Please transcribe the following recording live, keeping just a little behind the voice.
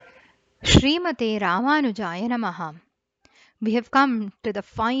Srimate Ramanujaya Namaha. We have come to the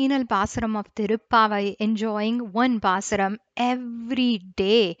final Pasaram of Tiruppavai, enjoying one Pasaram every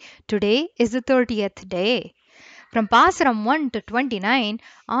day. Today is the 30th day. From Pasaram 1 to 29,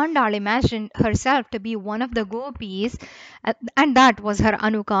 Andal imagined herself to be one of the gopis, and that was her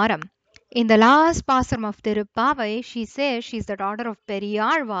Anukaram. In the last Pasaram of Tiruppavai, she says she is the daughter of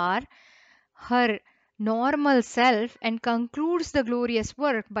Periyarvar, her normal self, and concludes the glorious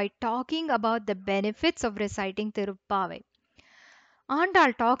work by talking about the benefits of reciting Tiruppavai.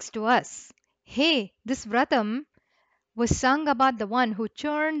 Andal talks to us. Hey, this Vratam was sung about the one who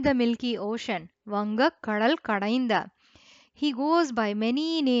churned the milky ocean, Vanga Kadal Kadainda. He goes by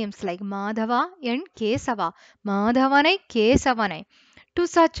many names like Madhava and Kesava, Madhavanai, Kesavanai. To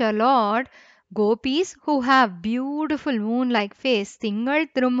such a lord, gopis who have beautiful moon-like face, Tingal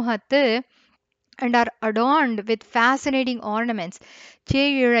Tirumuhattu, and are adorned with fascinating ornaments.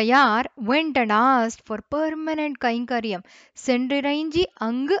 Cheyirayar went and asked for permanent Kainkaryam. Sendiranji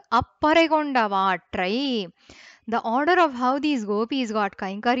Angu Apparaikondavaatrai. The order of how these gopis got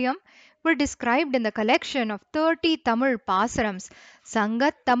Kainkaryam were described in the collection of 30 Tamil Pasarams,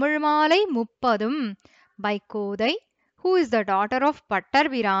 Sangat Tamil Malai Muppadum, by Kodai, who is the daughter of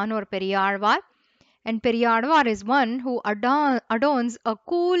Pattarviran or Periyarvar, and Periyarvar is one who adorns a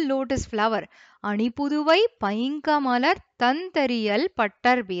cool lotus flower. Anipuduvai Painkamalar Tantariyal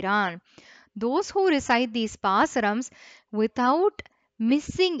Pattarviran. Those who recite these pasarams without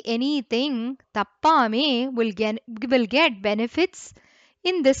missing anything, tappame, will get benefits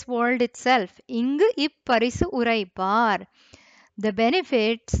in this world itself. Ingu ipparisu uraipar. The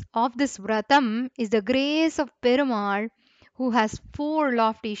benefits of this vratam is the grace of Perumal, who has four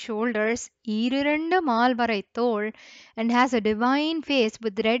lofty shoulders, ஈரிரண்டு மால்வரை தோள், and has a divine face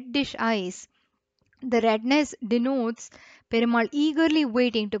with reddish eyes. The redness denotes Perumal eagerly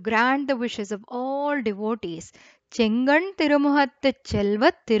waiting to grant the wishes of all devotees. Chengan Tirumuhattu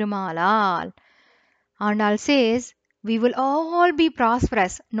Chelvat Tirumalal. Andal says, we will all be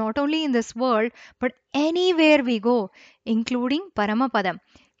prosperous, not only in this world, but anywhere we go, including Paramapadam.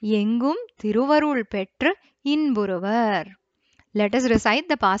 Yengum Tiruvarul Petru Inburuvar. Let us recite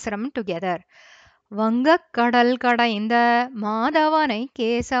the Pasaram together. வங்கக் கடல் கடைந்த மாதவனை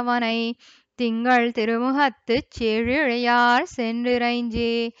கேசவனை திங்கள் திருமுகத்துச் செழிழையார்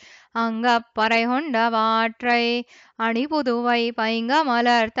சென்றிறைஞ்சி அங்கப்பறை கொண்டவாற்றை அணிபுதுவை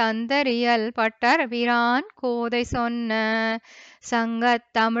பைங்கமலர் தந்தரியல் பட்டர்பிரான் கோதை சொன்ன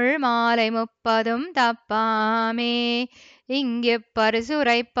சங்கத் தமிழ் மாலை முப்பதும் தப்பாமே இங்கிப்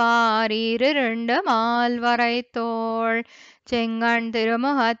பரிசுரைப்பார் இரண்டு மால்வரை தோள் செங்கண்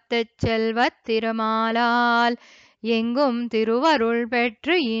திருமுகத்துச் செல்வத் திருமாலால் எங்கும் திருவருள்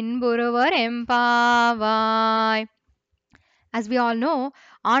பெற்று இன்புறுவர் எம்பாவாய். As we all know,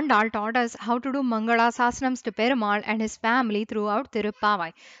 Andal taught us how to do Mangala Sasanams to Perumal and his family throughout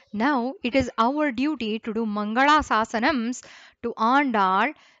Tiruppavai. Now it is our duty to do Mangala Sasanams to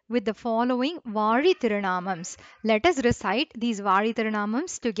Andal with the following Vali Tirunamams. Let us recite these Vali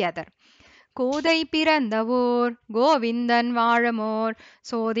Tirunamams together. கோதை பிறந்தவோர் கோவிந்தன் வாழமோர்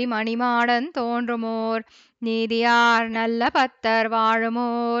சோதி மணிமாடன் தோன்றுமோர் நீதியார் நல்ல பத்தர்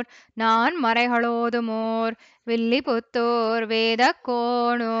வாழுமோர் நான் மறைகளோதுமோர் வில்லிபுத்தூர் வேத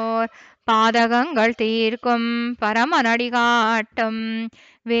கோணூர் பாதகங்கள் தீர்க்கும் பரமநடி காட்டும்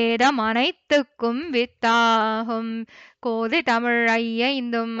வேதம் அனைத்துக்கும் வித்தாகும் கோதை தமிழ்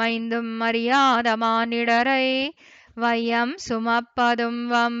ஐந்தும் ஐந்தும் அறியாத மானிடரை வையம் சுமப்பதும்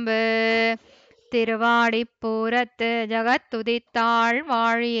வம்பு திருவாடிப்பூரத்து ஜகத்துதித்தாள்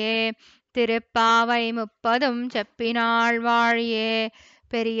வாழியே திருப்பாவை முப்பதும் செப்பினாள் வாழியே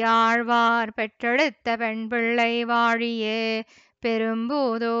பெரியாழ்வார் பெற்றெடுத்த பெண் பிள்ளை வாழியே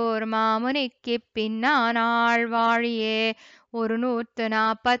பெரும்பூதூர் மாமுனிக்குப் பின்னானாள் வாழியே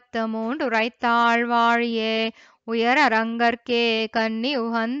 143 உரைத்தாள் வாழியே உயரரங்கற்கே கன்னி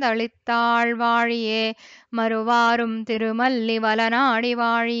உகந்தளித்தாள் வாழியே மறுவாரும் திருமல்லி வலநாடி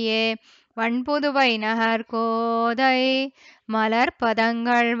வாழியே வண்புதுவை நகர் கோதை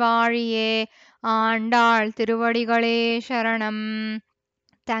மலர்பதங்கள் வாழியே ஆண்டாள் திருவடிகளே சரணம்.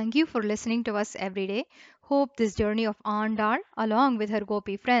 Thank you for listening to us every day. Hope this journey of Andal, along with her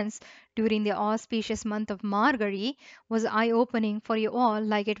Gopi friends, during the auspicious month of Margari was eye-opening for you all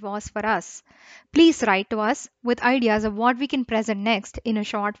like it was for us. Please write to us with ideas of what we can present next in a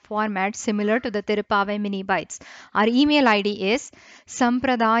short format similar to the Tiruppavai Mini Bites. Our email ID is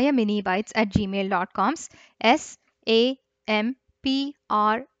sampradayaminibites@gmail.com.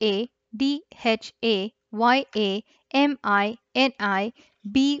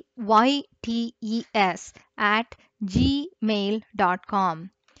 sampradayaminibites@gmail.com.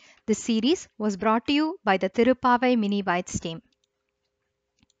 This series was brought to you by the Tirupavai Mini Bites team.